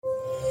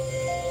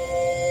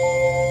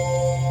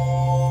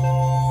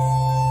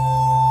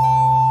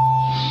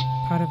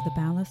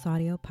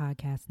Audio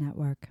Podcast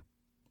Network.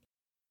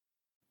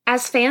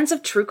 As fans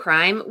of true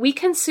crime, we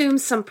consume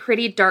some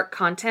pretty dark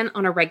content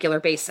on a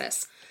regular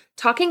basis.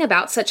 Talking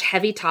about such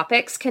heavy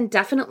topics can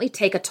definitely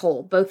take a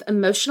toll, both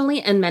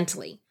emotionally and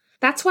mentally.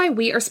 That's why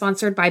we are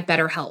sponsored by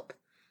BetterHelp.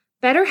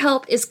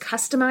 BetterHelp is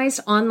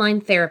customized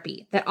online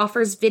therapy that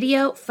offers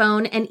video,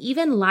 phone, and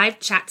even live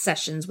chat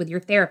sessions with your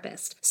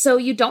therapist, so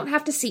you don't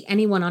have to see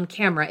anyone on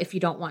camera if you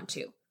don't want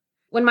to.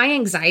 When my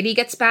anxiety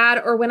gets bad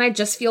or when I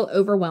just feel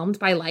overwhelmed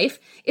by life,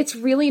 it's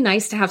really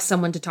nice to have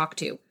someone to talk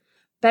to.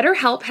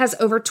 BetterHelp has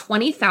over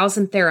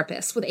 20,000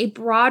 therapists with a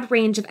broad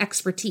range of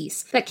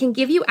expertise that can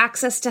give you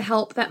access to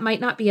help that might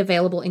not be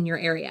available in your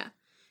area.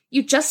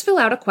 You just fill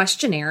out a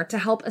questionnaire to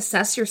help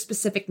assess your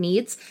specific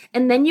needs,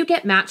 and then you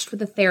get matched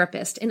with a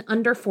therapist in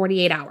under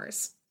 48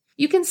 hours.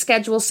 You can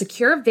schedule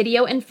secure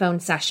video and phone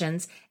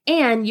sessions,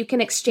 and you can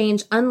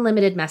exchange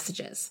unlimited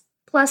messages.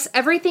 Plus,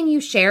 everything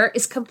you share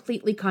is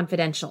completely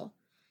confidential.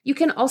 You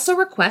can also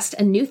request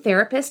a new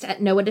therapist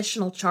at no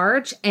additional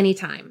charge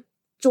anytime.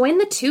 Join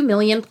the 2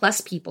 million plus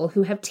people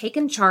who have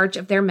taken charge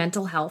of their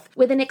mental health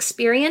with an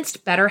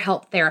experienced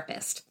BetterHelp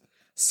therapist.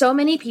 So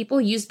many people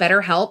use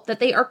BetterHelp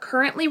that they are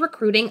currently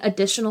recruiting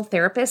additional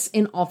therapists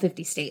in all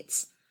 50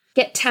 states.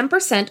 Get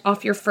 10%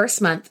 off your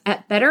first month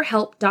at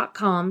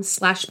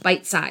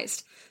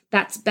betterhelp.com/bitesized.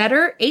 That's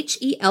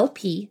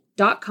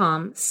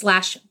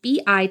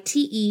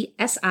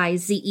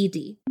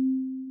betterhelp.com/bitesized.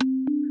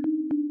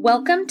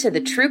 Welcome to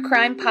the True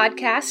Crime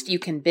Podcast you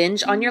can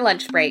binge on your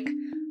lunch break.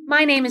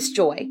 My name is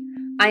Joy.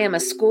 I am a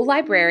school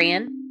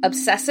librarian,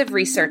 obsessive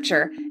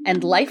researcher,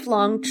 and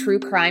lifelong true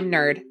crime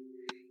nerd.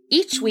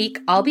 Each week,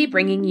 I'll be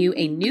bringing you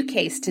a new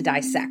case to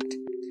dissect.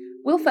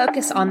 We'll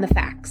focus on the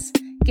facts,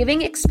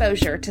 giving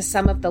exposure to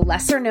some of the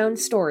lesser-known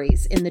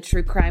stories in the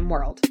true crime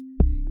world.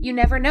 You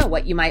never know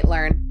what you might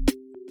learn.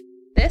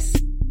 This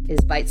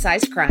is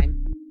Bite-Sized Crime.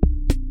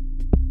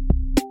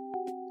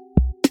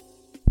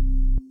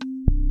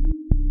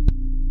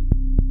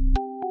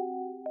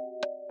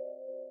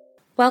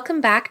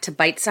 Welcome back to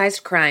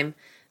Bite-Sized Crime.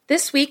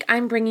 This week,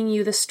 I'm bringing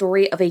you the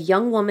story of a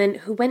young woman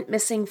who went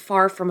missing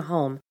far from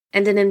home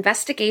and an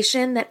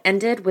investigation that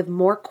ended with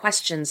more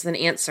questions than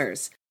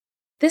answers.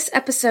 This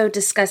episode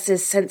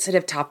discusses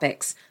sensitive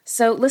topics,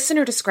 so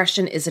listener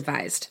discretion is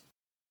advised.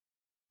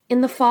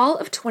 In the fall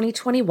of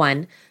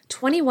 2021,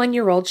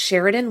 21-year-old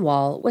Sheridan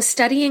Wahl was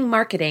studying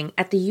marketing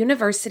at the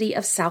University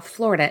of South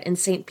Florida in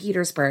St.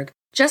 Petersburg,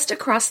 just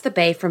across the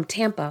bay from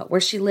Tampa,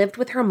 where she lived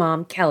with her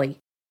mom, Kelly.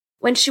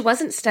 When she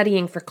wasn't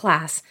studying for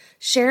class,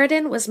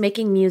 Sheridan was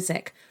making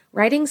music,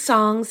 writing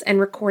songs, and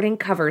recording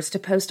covers to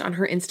post on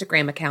her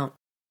Instagram account.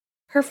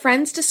 Her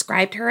friends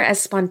described her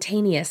as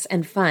spontaneous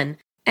and fun,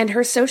 and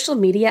her social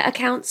media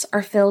accounts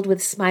are filled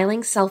with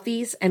smiling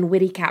selfies and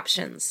witty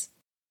captions.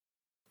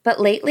 But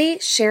lately,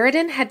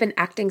 Sheridan had been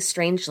acting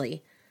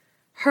strangely.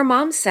 Her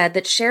mom said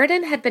that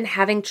Sheridan had been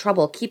having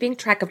trouble keeping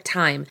track of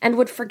time and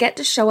would forget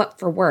to show up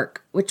for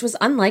work, which was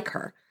unlike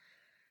her.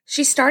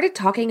 She started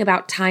talking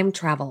about time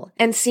travel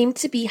and seemed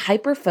to be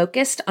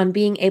hyper-focused on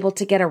being able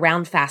to get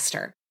around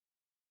faster.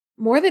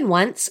 More than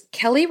once,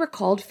 Kelly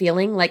recalled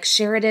feeling like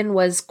Sheridan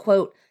was,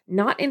 quote,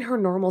 not in her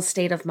normal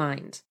state of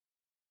mind.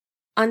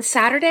 On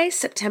Saturday,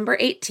 September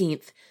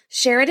 18th,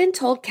 Sheridan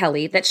told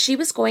Kelly that she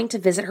was going to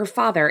visit her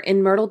father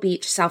in Myrtle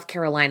Beach, South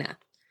Carolina.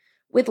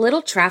 With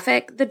little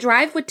traffic, the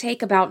drive would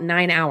take about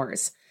 9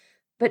 hours.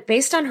 But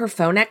based on her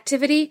phone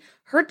activity,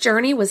 her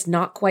journey was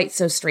not quite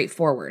so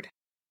straightforward.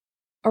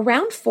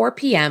 Around 4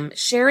 p.m.,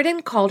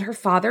 Sheridan called her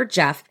father,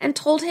 Jeff, and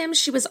told him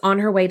she was on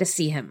her way to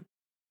see him.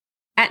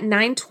 At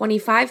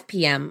 9:25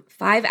 p.m.,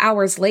 5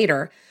 hours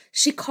later,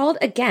 she called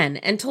again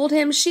and told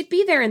him she'd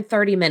be there in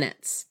 30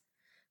 minutes.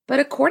 But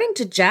according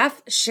to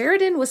Jeff,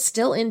 Sheridan was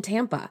still in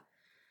Tampa.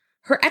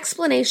 Her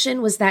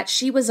explanation was that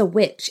she was a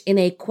witch in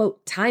a,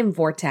 quote, time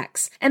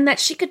vortex, and that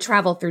she could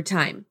travel through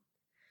time.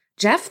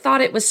 Jeff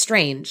thought it was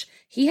strange.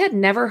 He had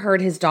never heard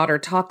his daughter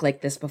talk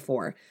like this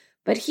before,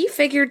 but he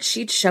figured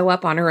she'd show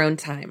up on her own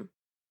time.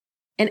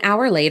 An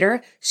hour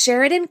later,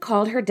 Sheridan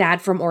called her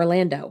dad from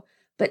Orlando,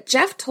 but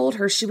Jeff told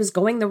her she was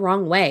going the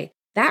wrong way.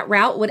 That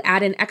route would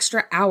add an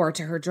extra hour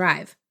to her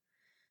drive.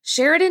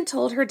 Sheridan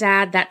told her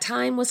dad that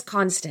time was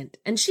constant,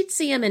 and she'd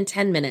see him in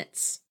 10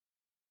 minutes.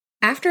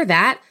 After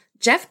that,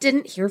 Jeff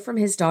didn't hear from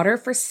his daughter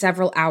for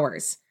several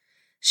hours.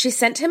 She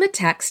sent him a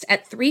text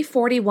at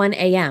 3:41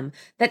 a.m.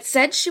 that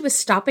said she was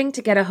stopping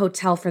to get a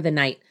hotel for the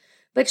night,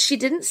 but she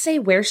didn't say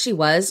where she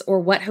was or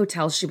what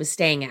hotel she was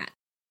staying at.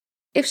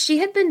 If she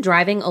had been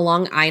driving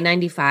along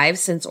I-95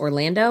 since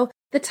Orlando,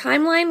 the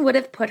timeline would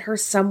have put her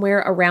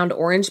somewhere around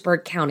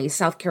Orangeburg County,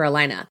 South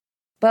Carolina.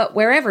 But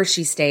wherever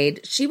she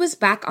stayed, she was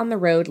back on the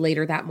road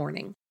later that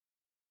morning.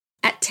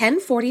 At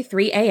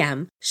 10:43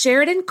 a.m.,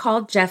 Sheridan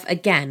called Jeff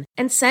again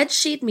and said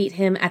she'd meet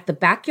him at the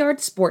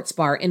Backyard Sports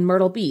Bar in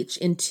Myrtle Beach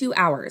in 2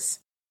 hours.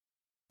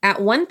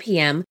 At 1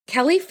 p.m.,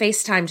 Kelly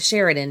FaceTimed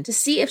Sheridan to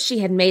see if she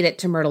had made it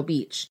to Myrtle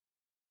Beach.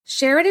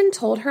 Sheridan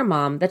told her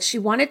mom that she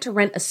wanted to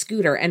rent a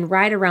scooter and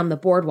ride around the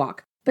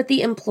boardwalk, but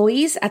the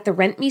employees at the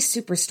Rent Me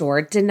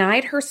Superstore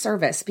denied her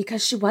service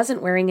because she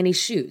wasn't wearing any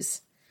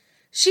shoes.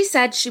 She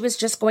said she was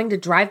just going to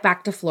drive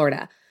back to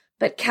Florida,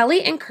 but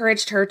Kelly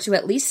encouraged her to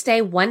at least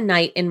stay one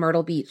night in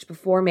Myrtle Beach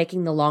before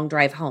making the long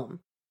drive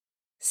home.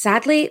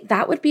 Sadly,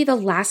 that would be the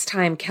last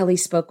time Kelly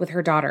spoke with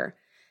her daughter,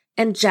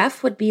 and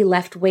Jeff would be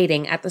left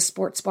waiting at the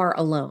sports bar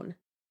alone.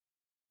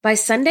 By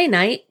Sunday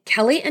night,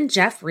 Kelly and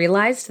Jeff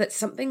realized that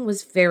something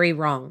was very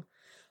wrong.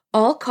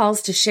 All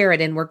calls to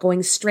Sheridan were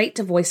going straight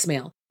to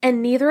voicemail,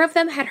 and neither of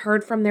them had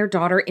heard from their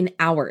daughter in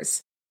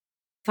hours.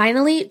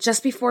 Finally,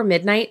 just before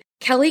midnight,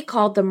 Kelly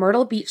called the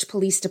Myrtle Beach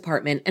Police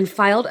Department and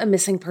filed a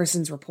missing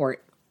persons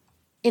report.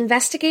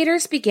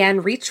 Investigators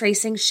began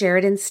retracing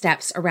Sheridan's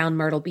steps around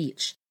Myrtle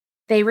Beach.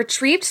 They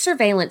retrieved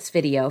surveillance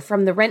video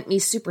from the Rent Me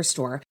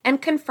Superstore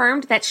and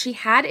confirmed that she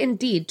had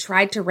indeed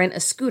tried to rent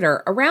a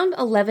scooter around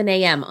 11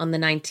 a.m. on the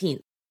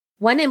 19th.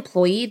 One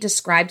employee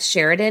described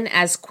Sheridan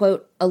as,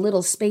 quote, a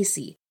little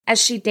spacey, as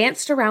she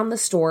danced around the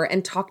store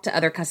and talked to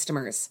other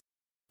customers.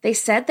 They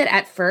said that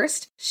at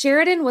first,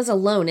 Sheridan was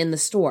alone in the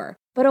store,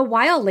 but a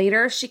while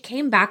later she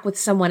came back with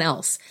someone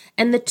else,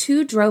 and the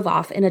two drove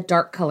off in a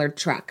dark-colored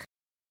truck.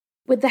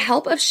 With the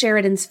help of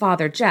Sheridan's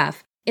father,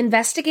 Jeff,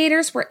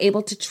 investigators were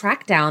able to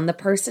track down the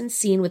person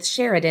seen with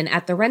Sheridan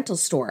at the rental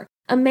store,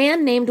 a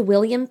man named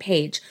William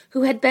Page,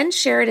 who had been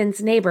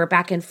Sheridan's neighbor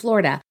back in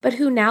Florida, but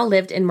who now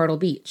lived in Myrtle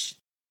Beach.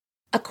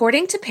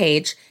 According to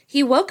Page,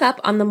 he woke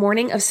up on the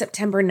morning of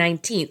September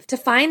 19th to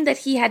find that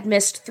he had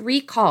missed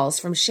 3 calls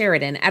from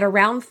Sheridan at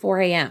around 4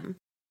 a.m.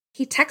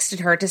 He texted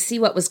her to see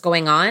what was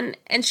going on,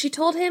 and she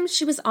told him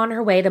she was on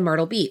her way to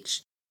Myrtle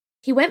Beach.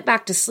 He went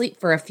back to sleep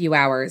for a few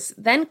hours,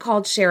 then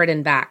called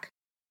Sheridan back.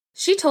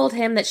 She told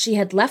him that she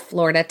had left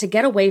Florida to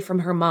get away from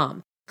her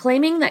mom,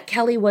 claiming that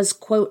Kelly was,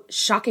 quote,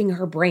 shocking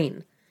her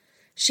brain.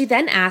 She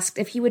then asked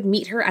if he would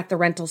meet her at the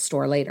rental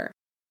store later.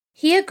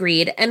 He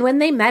agreed, and when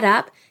they met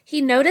up,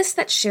 he noticed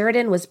that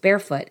Sheridan was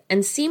barefoot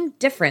and seemed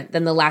different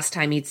than the last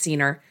time he'd seen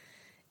her.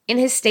 In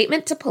his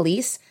statement to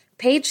police,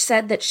 Page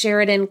said that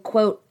Sheridan,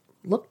 quote,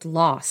 looked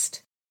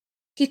lost.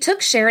 He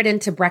took Sheridan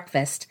to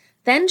breakfast,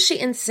 then she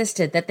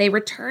insisted that they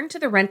return to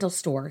the rental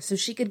store so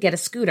she could get a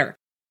scooter.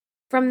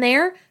 From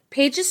there,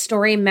 Page's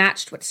story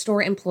matched what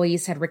store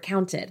employees had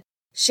recounted.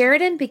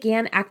 Sheridan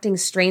began acting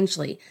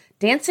strangely,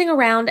 dancing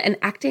around and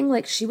acting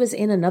like she was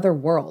in another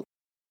world.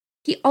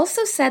 He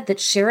also said that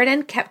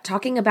Sheridan kept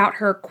talking about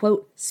her,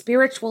 quote,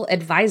 spiritual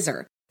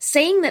advisor,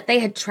 saying that they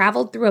had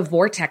traveled through a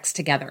vortex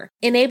together,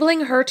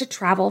 enabling her to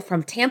travel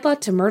from Tampa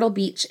to Myrtle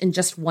Beach in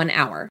just 1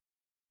 hour.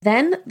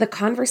 Then the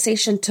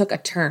conversation took a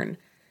turn.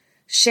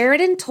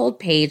 Sheridan told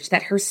Page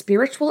that her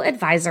spiritual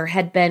advisor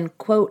had been,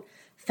 quote,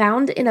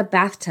 found in a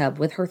bathtub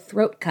with her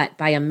throat cut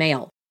by a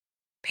male.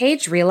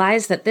 Page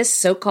realized that this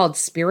so-called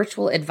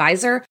spiritual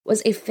advisor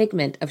was a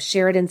figment of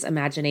Sheridan's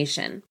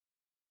imagination.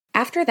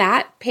 After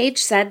that, Page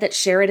said that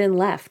Sheridan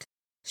left.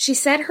 She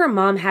said her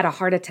mom had a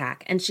heart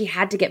attack and she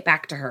had to get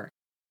back to her.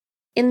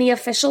 In the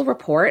official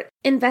report,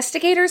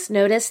 investigators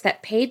noticed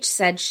that Page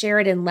said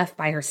Sheridan left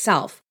by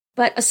herself,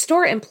 but a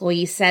store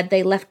employee said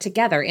they left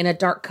together in a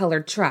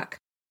dark-colored truck.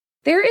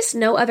 There is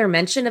no other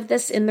mention of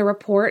this in the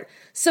report,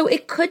 so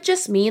it could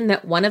just mean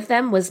that one of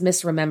them was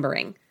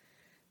misremembering.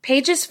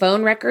 Page's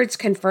phone records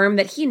confirm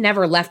that he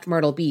never left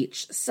Myrtle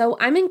Beach, so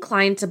I'm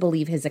inclined to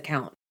believe his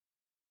account.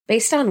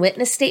 Based on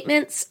witness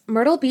statements,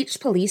 Myrtle Beach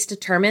police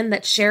determined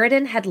that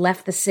Sheridan had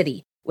left the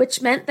city,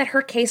 which meant that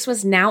her case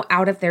was now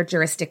out of their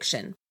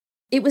jurisdiction.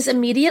 It was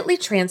immediately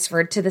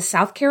transferred to the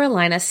South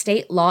Carolina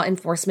State Law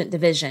Enforcement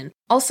Division,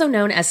 also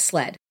known as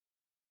SLED.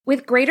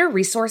 With greater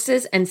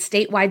resources and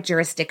statewide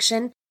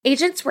jurisdiction,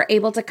 agents were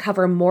able to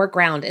cover more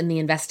ground in the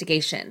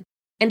investigation,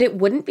 and it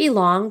wouldn't be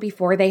long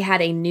before they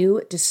had a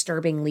new,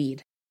 disturbing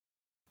lead.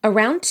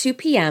 Around 2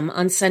 p.m.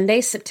 on Sunday,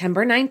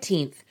 September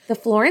 19th, the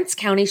Florence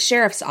County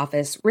Sheriff's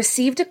Office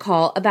received a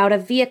call about a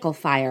vehicle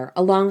fire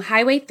along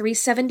Highway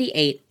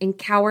 378 in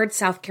Coward,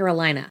 South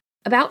Carolina,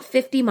 about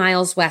 50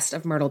 miles west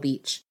of Myrtle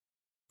Beach.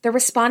 The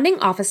responding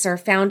officer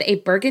found a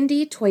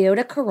burgundy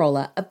Toyota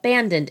Corolla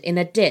abandoned in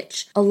a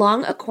ditch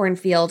along a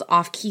cornfield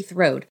off Keith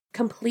Road,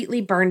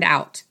 completely burned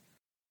out.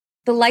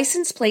 The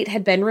license plate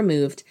had been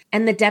removed,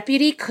 and the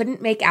deputy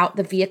couldn't make out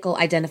the vehicle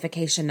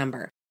identification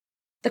number.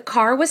 The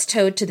car was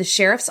towed to the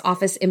sheriff's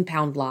office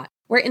impound lot,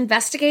 where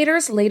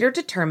investigators later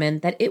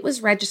determined that it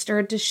was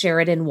registered to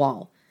Sheridan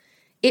Wahl.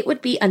 It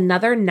would be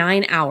another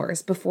 9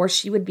 hours before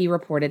she would be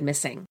reported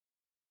missing.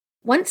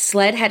 Once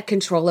SLED had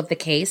control of the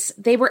case,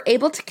 they were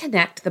able to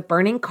connect the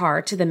burning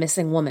car to the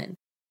missing woman.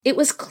 It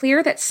was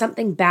clear that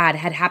something bad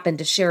had happened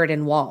to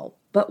Sheridan Wahl,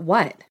 but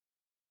what?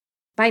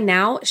 By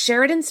now,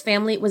 Sheridan's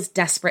family was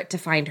desperate to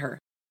find her.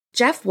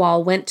 Jeff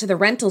Wahl went to the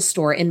rental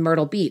store in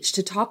Myrtle Beach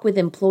to talk with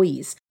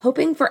employees,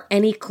 hoping for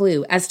any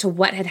clue as to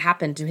what had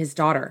happened to his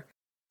daughter.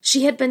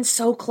 She had been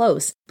so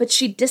close, but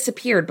she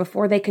disappeared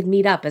before they could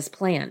meet up as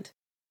planned.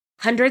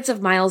 Hundreds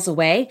of miles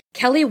away,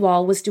 Kelly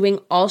Wahl was doing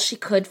all she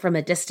could from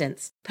a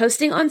distance,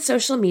 posting on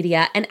social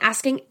media and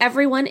asking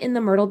everyone in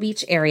the Myrtle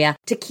Beach area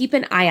to keep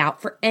an eye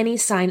out for any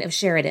sign of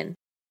Sheridan.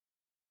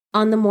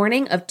 On the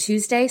morning of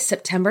Tuesday,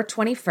 September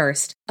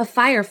 21st, a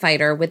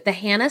firefighter with the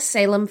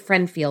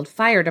Hannah-Salem-Frenfield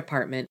Fire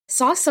Department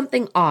saw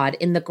something odd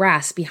in the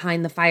grass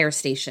behind the fire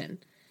station.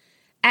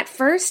 At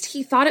first,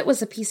 he thought it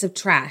was a piece of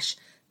trash,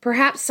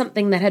 perhaps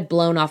something that had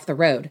blown off the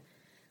road.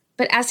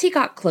 But as he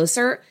got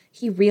closer,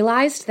 he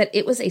realized that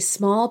it was a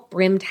small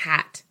brimmed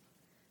hat.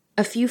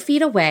 A few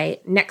feet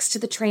away, next to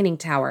the training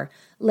tower,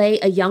 lay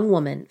a young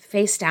woman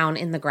face down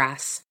in the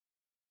grass.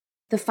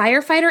 The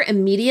firefighter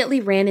immediately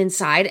ran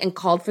inside and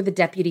called for the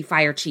deputy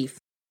fire chief.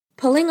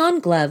 Pulling on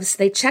gloves,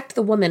 they checked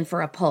the woman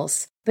for a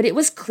pulse, but it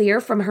was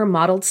clear from her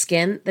mottled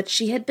skin that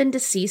she had been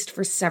deceased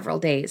for several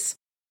days.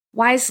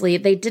 Wisely,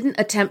 they didn't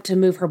attempt to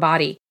move her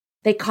body.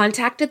 They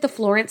contacted the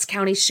Florence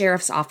County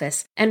Sheriff's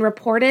Office and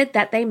reported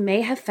that they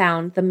may have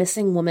found the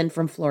missing woman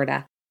from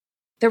Florida.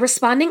 The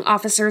responding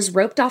officers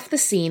roped off the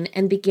scene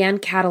and began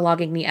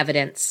cataloging the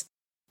evidence.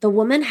 The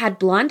woman had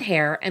blonde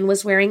hair and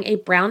was wearing a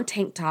brown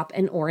tank top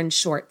and orange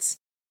shorts.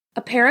 A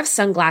pair of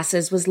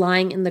sunglasses was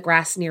lying in the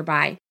grass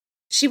nearby.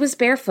 She was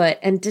barefoot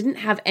and didn't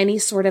have any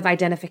sort of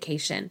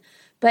identification,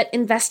 but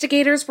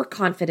investigators were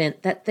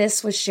confident that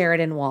this was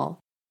Sheridan Wahl.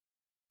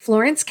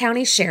 Florence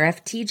County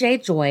Sheriff T.J.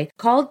 Joy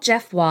called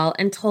Jeff Wahl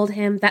and told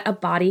him that a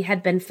body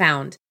had been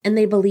found, and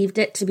they believed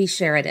it to be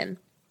Sheridan.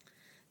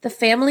 The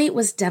family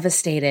was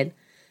devastated.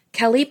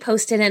 Kelly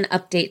posted an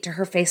update to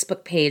her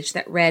Facebook page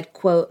that read,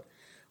 quote,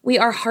 "We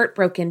are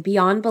heartbroken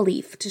beyond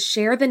belief to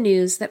share the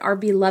news that our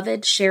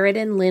beloved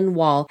Sheridan Lynn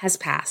Wahl has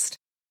passed.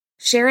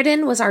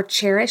 Sheridan was our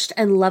cherished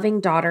and loving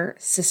daughter,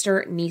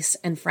 sister, niece,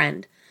 and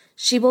friend.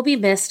 She will be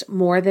missed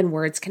more than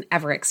words can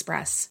ever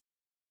express."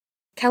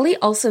 Kelly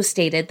also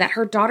stated that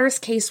her daughter's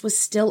case was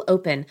still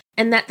open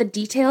and that the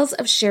details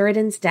of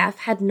Sheridan's death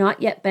had not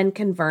yet been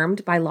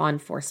confirmed by law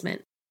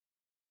enforcement.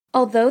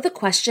 Although the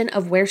question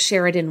of where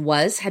Sheridan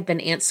was had been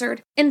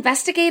answered,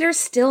 investigators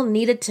still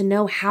needed to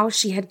know how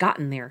she had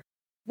gotten there.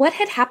 What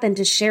had happened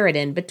to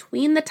Sheridan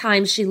between the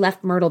time she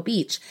left Myrtle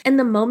Beach and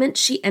the moment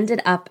she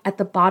ended up at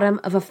the bottom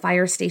of a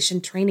fire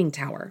station training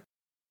tower?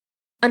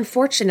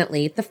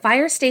 Unfortunately, the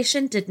fire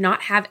station did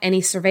not have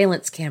any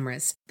surveillance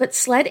cameras, but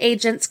SLED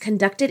agents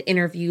conducted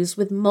interviews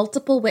with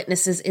multiple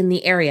witnesses in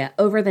the area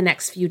over the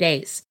next few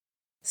days.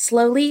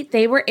 Slowly,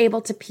 they were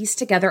able to piece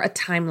together a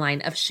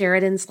timeline of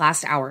Sheridan's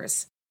last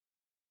hours.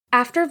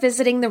 After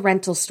visiting the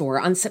rental store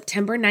on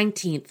September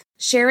 19th,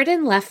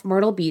 Sheridan left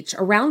Myrtle Beach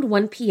around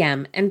 1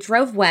 p.m. and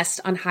drove west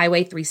on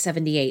Highway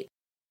 378.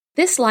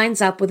 This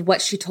lines up with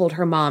what she told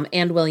her mom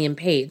and William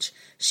Page.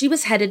 She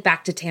was headed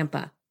back to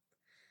Tampa.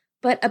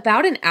 But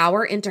about an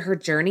hour into her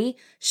journey,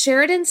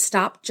 Sheridan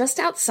stopped just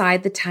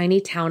outside the tiny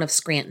town of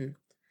Scranton.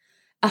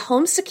 A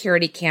home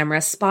security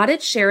camera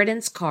spotted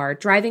Sheridan's car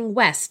driving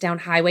west down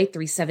Highway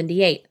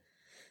 378.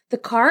 The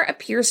car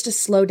appears to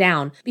slow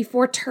down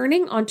before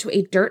turning onto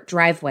a dirt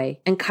driveway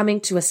and coming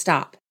to a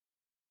stop.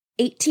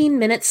 18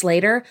 minutes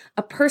later,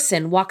 a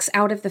person walks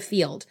out of the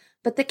field,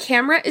 but the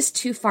camera is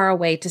too far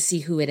away to see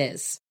who it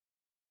is.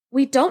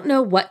 We don't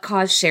know what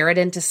caused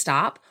Sheridan to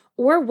stop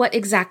or what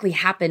exactly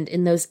happened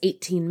in those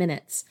 18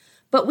 minutes,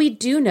 but we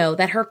do know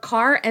that her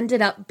car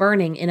ended up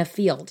burning in a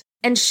field,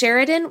 and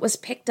Sheridan was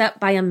picked up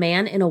by a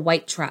man in a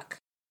white truck.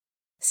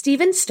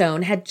 Stephen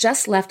Stone had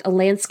just left a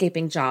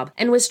landscaping job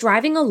and was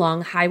driving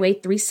along Highway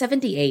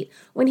 378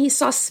 when he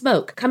saw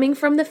smoke coming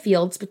from the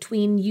fields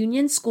between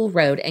Union School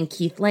Road and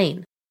Keith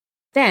Lane.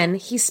 Then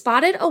he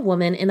spotted a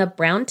woman in a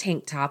brown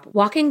tank top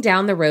walking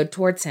down the road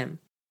towards him.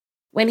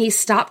 When he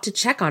stopped to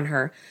check on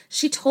her,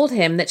 she told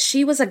him that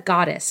she was a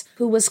goddess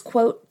who was,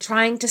 quote,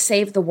 trying to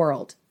save the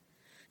world.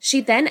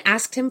 She then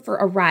asked him for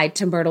a ride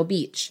to Myrtle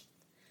Beach.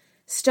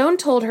 Stone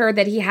told her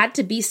that he had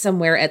to be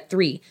somewhere at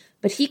 3,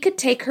 but he could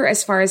take her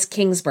as far as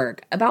Kingsburg,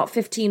 about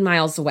 15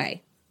 miles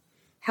away.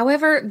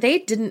 However, they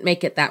didn't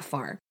make it that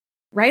far.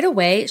 Right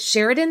away,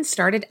 Sheridan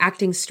started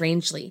acting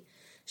strangely.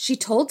 She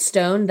told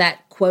Stone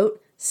that,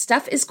 quote,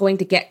 stuff is going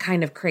to get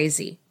kind of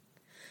crazy.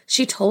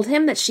 She told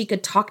him that she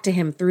could talk to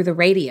him through the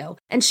radio,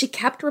 and she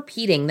kept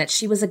repeating that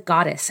she was a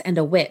goddess and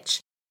a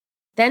witch.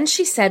 Then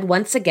she said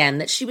once again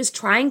that she was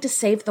trying to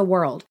save the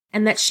world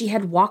and that she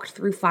had walked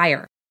through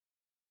fire.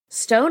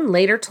 Stone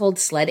later told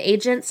SLED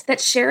agents that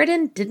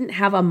Sheridan didn't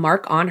have a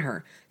mark on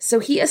her, so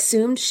he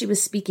assumed she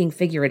was speaking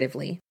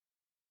figuratively.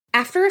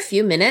 After a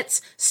few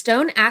minutes,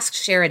 Stone asked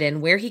Sheridan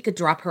where he could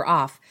drop her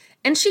off,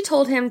 and she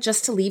told him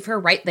just to leave her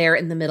right there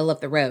in the middle of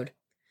the road.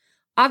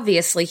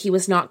 Obviously, he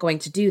was not going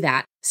to do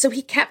that, so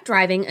he kept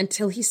driving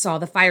until he saw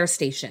the fire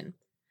station.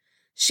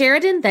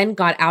 Sheridan then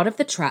got out of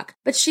the truck,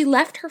 but she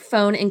left her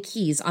phone and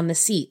keys on the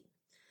seat.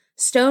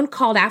 Stone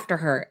called after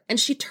her, and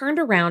she turned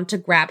around to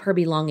grab her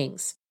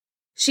belongings.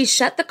 She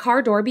shut the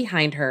car door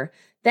behind her,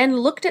 then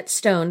looked at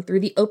Stone through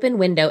the open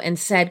window and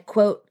said,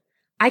 quote,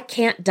 "I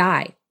can't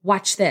die.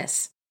 Watch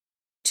this."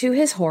 To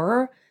his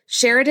horror,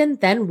 Sheridan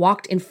then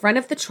walked in front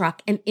of the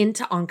truck and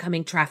into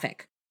oncoming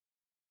traffic.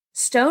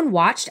 Stone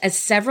watched as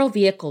several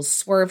vehicles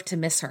swerved to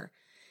miss her.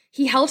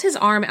 He held his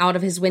arm out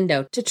of his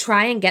window to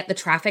try and get the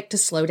traffic to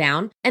slow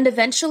down, and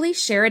eventually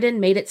Sheridan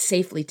made it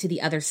safely to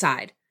the other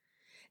side.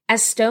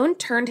 As Stone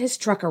turned his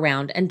truck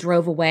around and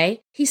drove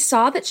away, he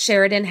saw that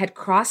Sheridan had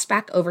crossed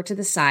back over to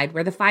the side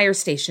where the fire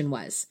station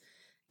was.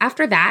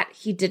 After that,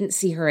 he didn't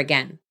see her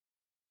again.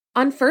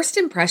 On first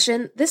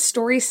impression, this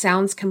story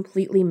sounds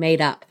completely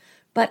made up,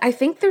 but I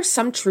think there's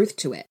some truth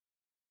to it.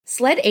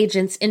 SLED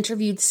agents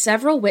interviewed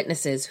several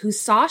witnesses who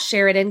saw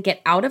Sheridan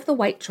get out of the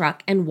white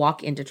truck and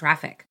walk into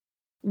traffic.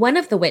 One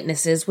of the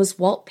witnesses was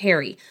Walt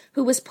Perry,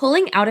 who was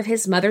pulling out of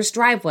his mother's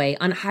driveway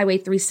on Highway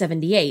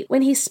 378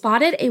 when he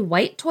spotted a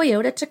white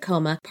Toyota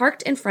Tacoma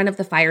parked in front of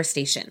the fire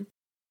station.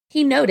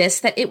 He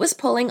noticed that it was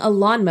pulling a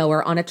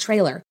lawnmower on a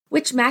trailer,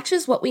 which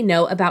matches what we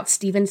know about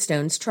Stephen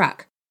Stone's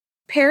truck.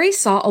 Perry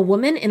saw a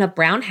woman in a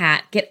brown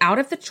hat get out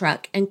of the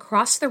truck and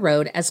cross the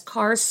road as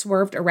cars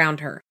swerved around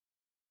her.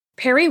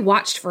 Perry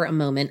watched for a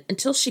moment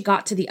until she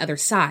got to the other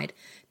side,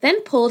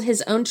 then pulled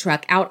his own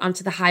truck out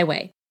onto the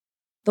highway.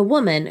 The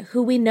woman,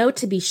 who we know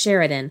to be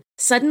Sheridan,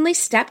 suddenly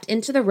stepped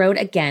into the road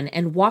again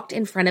and walked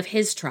in front of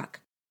his truck.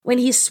 When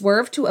he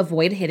swerved to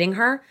avoid hitting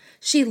her,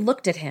 she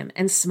looked at him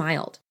and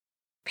smiled.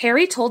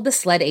 Perry told the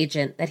SLED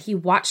agent that he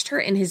watched her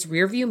in his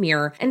rearview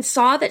mirror and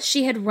saw that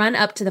she had run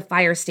up to the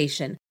fire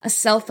station, a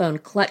cell phone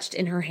clutched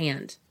in her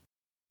hand.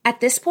 At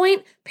this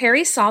point,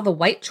 Perry saw the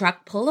white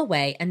truck pull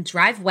away and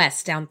drive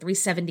west down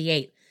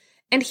 378,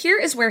 and here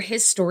is where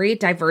his story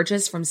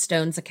diverges from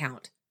Stone's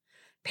account.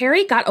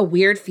 Perry got a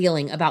weird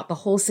feeling about the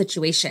whole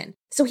situation,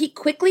 so he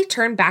quickly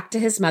turned back to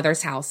his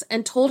mother's house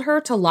and told her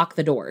to lock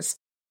the doors.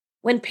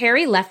 When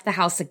Perry left the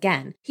house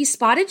again, he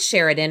spotted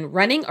Sheridan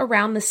running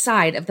around the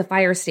side of the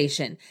fire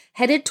station,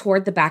 headed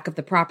toward the back of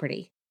the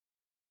property.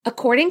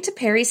 According to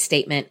Perry's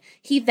statement,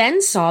 he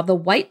then saw the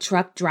white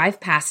truck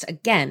drive past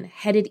again,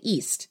 headed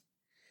east.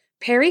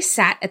 Perry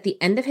sat at the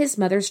end of his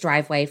mother's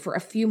driveway for a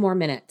few more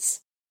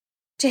minutes.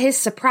 To his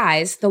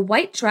surprise, the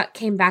white truck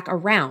came back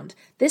around,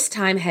 this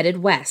time headed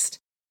west.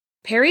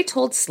 Perry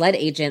told SLED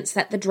agents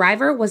that the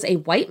driver was a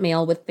white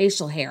male with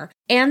facial hair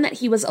and that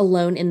he was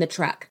alone in the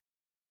truck.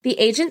 The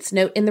agent's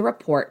note in the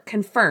report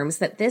confirms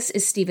that this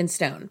is Stephen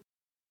Stone.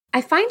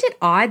 I find it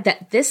odd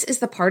that this is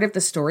the part of the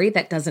story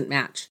that doesn't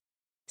match.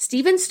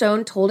 Stephen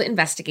Stone told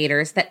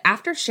investigators that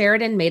after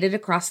Sheridan made it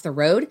across the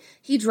road,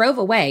 he drove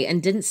away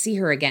and didn't see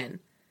her again.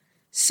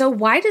 So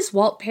why does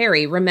Walt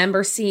Perry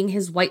remember seeing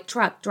his white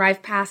truck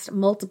drive past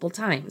multiple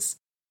times?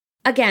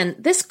 Again,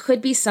 this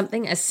could be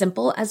something as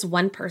simple as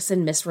one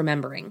person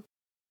misremembering.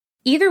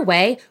 Either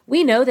way,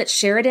 we know that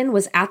Sheridan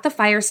was at the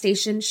fire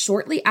station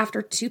shortly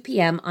after 2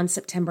 p.m. on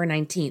September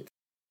 19th.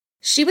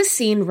 She was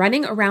seen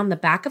running around the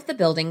back of the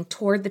building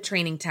toward the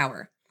training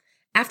tower.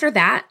 After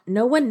that,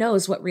 no one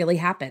knows what really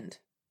happened.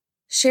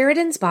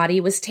 Sheridan's body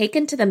was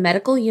taken to the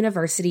Medical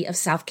University of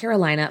South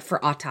Carolina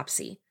for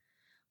autopsy.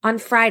 On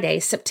Friday,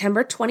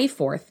 September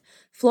 24th,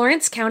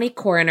 Florence County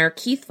Coroner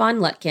Keith Von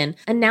Lutkin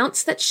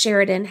announced that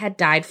Sheridan had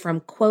died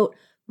from, quote,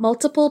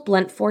 multiple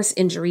blunt force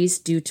injuries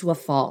due to a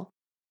fall.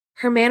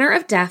 Her manner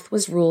of death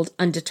was ruled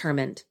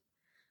undetermined.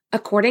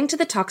 According to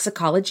the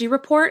toxicology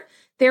report,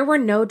 there were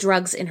no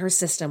drugs in her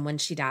system when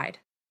she died.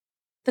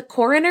 The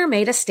coroner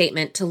made a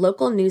statement to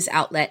local news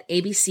outlet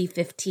ABC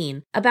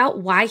 15 about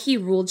why he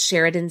ruled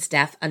Sheridan's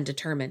death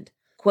undetermined.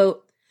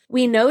 Quote,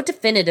 we know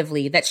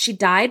definitively that she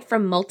died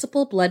from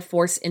multiple blood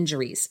force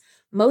injuries.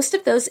 Most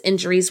of those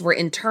injuries were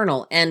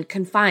internal and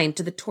confined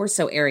to the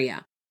torso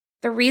area.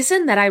 The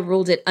reason that I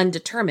ruled it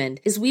undetermined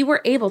is we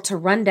were able to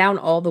run down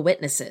all the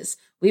witnesses.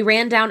 We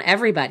ran down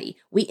everybody.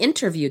 We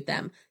interviewed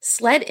them.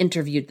 SLED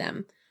interviewed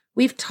them.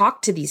 We've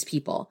talked to these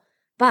people.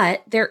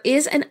 But there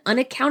is an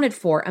unaccounted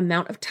for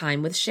amount of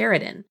time with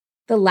Sheridan.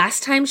 The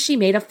last time she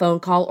made a phone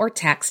call or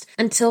text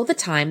until the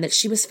time that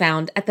she was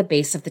found at the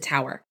base of the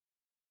tower.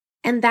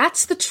 And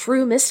that's the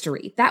true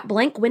mystery, that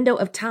blank window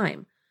of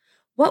time.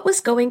 What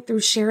was going through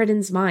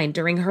Sheridan's mind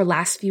during her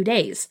last few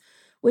days?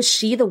 Was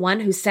she the one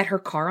who set her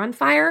car on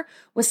fire?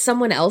 Was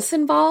someone else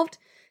involved?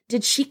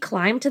 Did she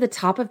climb to the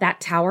top of that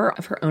tower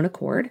of her own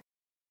accord?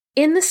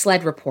 In the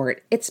SLED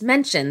report, it's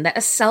mentioned that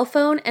a cell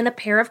phone and a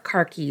pair of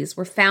car keys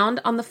were found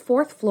on the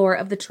 4th floor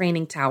of the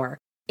training tower,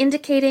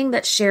 indicating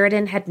that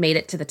Sheridan had made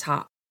it to the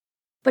top.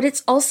 But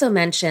it's also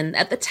mentioned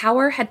that the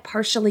tower had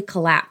partially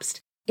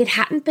collapsed. It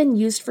hadn't been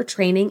used for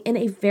training in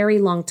a very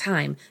long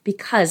time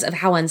because of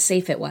how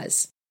unsafe it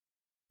was.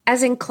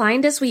 As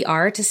inclined as we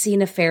are to see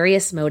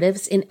nefarious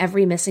motives in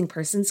every missing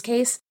persons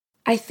case,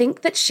 I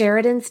think that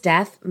Sheridan's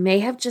death may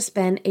have just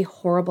been a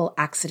horrible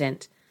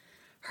accident.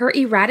 Her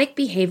erratic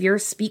behavior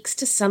speaks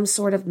to some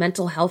sort of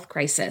mental health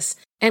crisis,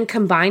 and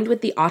combined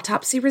with the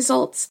autopsy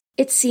results,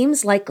 it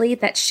seems likely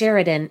that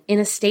Sheridan, in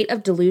a state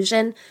of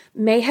delusion,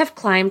 may have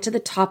climbed to the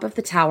top of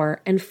the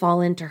tower and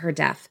fallen to her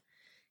death.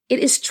 It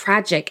is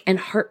tragic and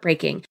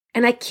heartbreaking,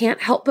 and I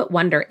can't help but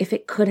wonder if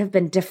it could have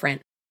been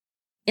different.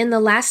 In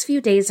the last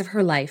few days of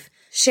her life,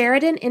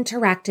 Sheridan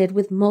interacted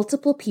with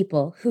multiple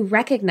people who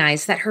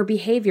recognized that her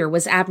behavior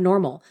was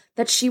abnormal,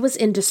 that she was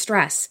in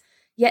distress,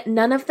 yet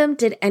none of them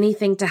did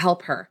anything to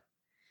help her.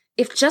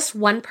 If just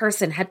one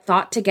person had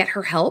thought to get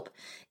her help,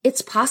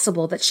 it's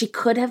possible that she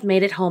could have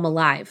made it home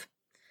alive.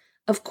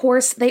 Of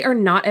course, they are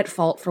not at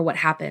fault for what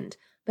happened,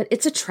 but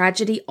it's a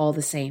tragedy all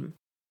the same.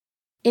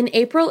 In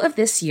April of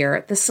this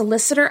year, the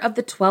solicitor of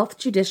the 12th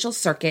Judicial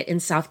Circuit in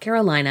South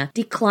Carolina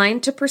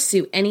declined to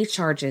pursue any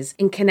charges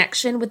in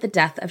connection with the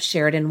death of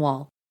Sheridan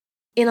Wahl.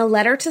 In a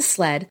letter to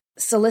SLED,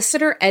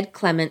 Solicitor Ed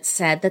Clements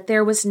said that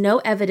there was no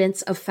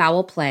evidence of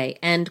foul play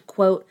and,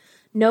 quote,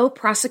 no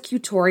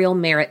prosecutorial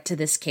merit to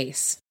this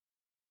case.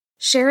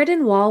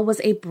 Sheridan Wahl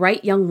was a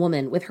bright young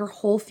woman with her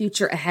whole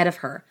future ahead of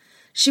her.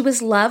 She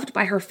was loved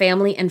by her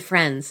family and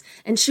friends,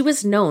 and she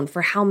was known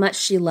for how much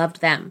she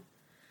loved them.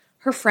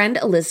 Her friend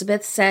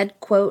Elizabeth said,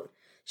 quote,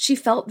 she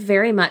felt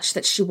very much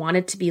that she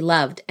wanted to be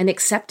loved and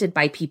accepted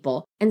by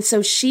people, and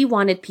so she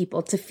wanted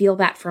people to feel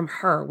that from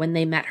her when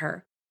they met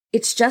her.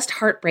 It's just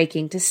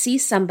heartbreaking to see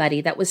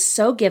somebody that was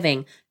so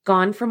giving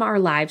gone from our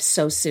lives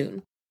so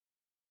soon.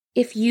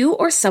 If you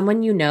or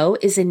someone you know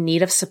is in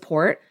need of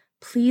support,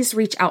 please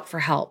reach out for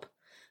help.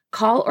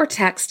 Call or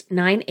text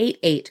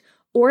 988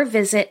 or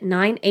visit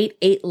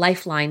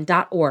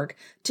 988lifeline.org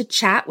to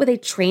chat with a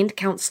trained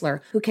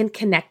counselor who can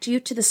connect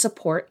you to the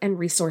support and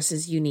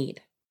resources you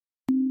need.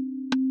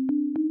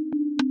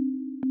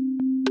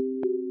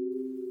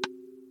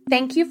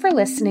 Thank you for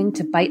listening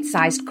to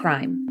Bite-Sized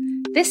Crime.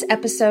 This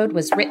episode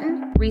was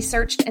written,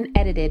 researched, and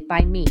edited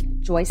by me,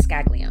 Joy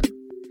Scaglione.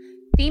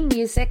 Theme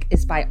music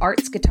is by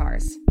Arts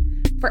Guitars.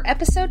 For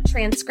episode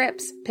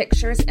transcripts,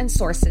 pictures, and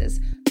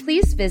sources,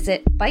 please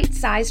visit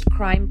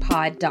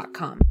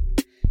bitesizedcrimepod.com.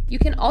 You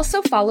can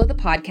also follow the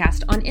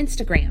podcast on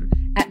Instagram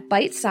at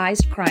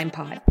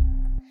bitesizedcrimepod.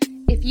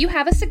 If you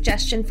have a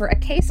suggestion for a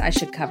case I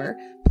should cover,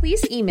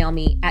 please email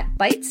me at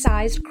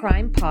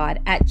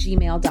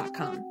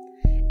bitesizedcrimepod@gmail.com.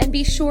 And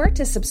be sure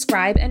to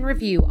subscribe and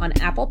review on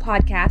Apple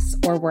Podcasts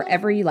or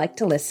wherever you like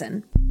to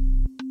listen.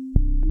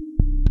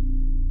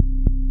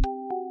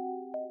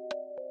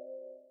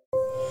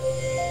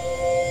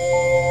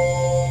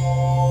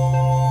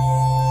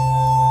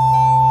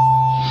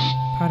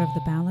 Part of the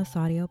Boundless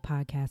Audio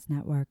Podcast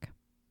Network.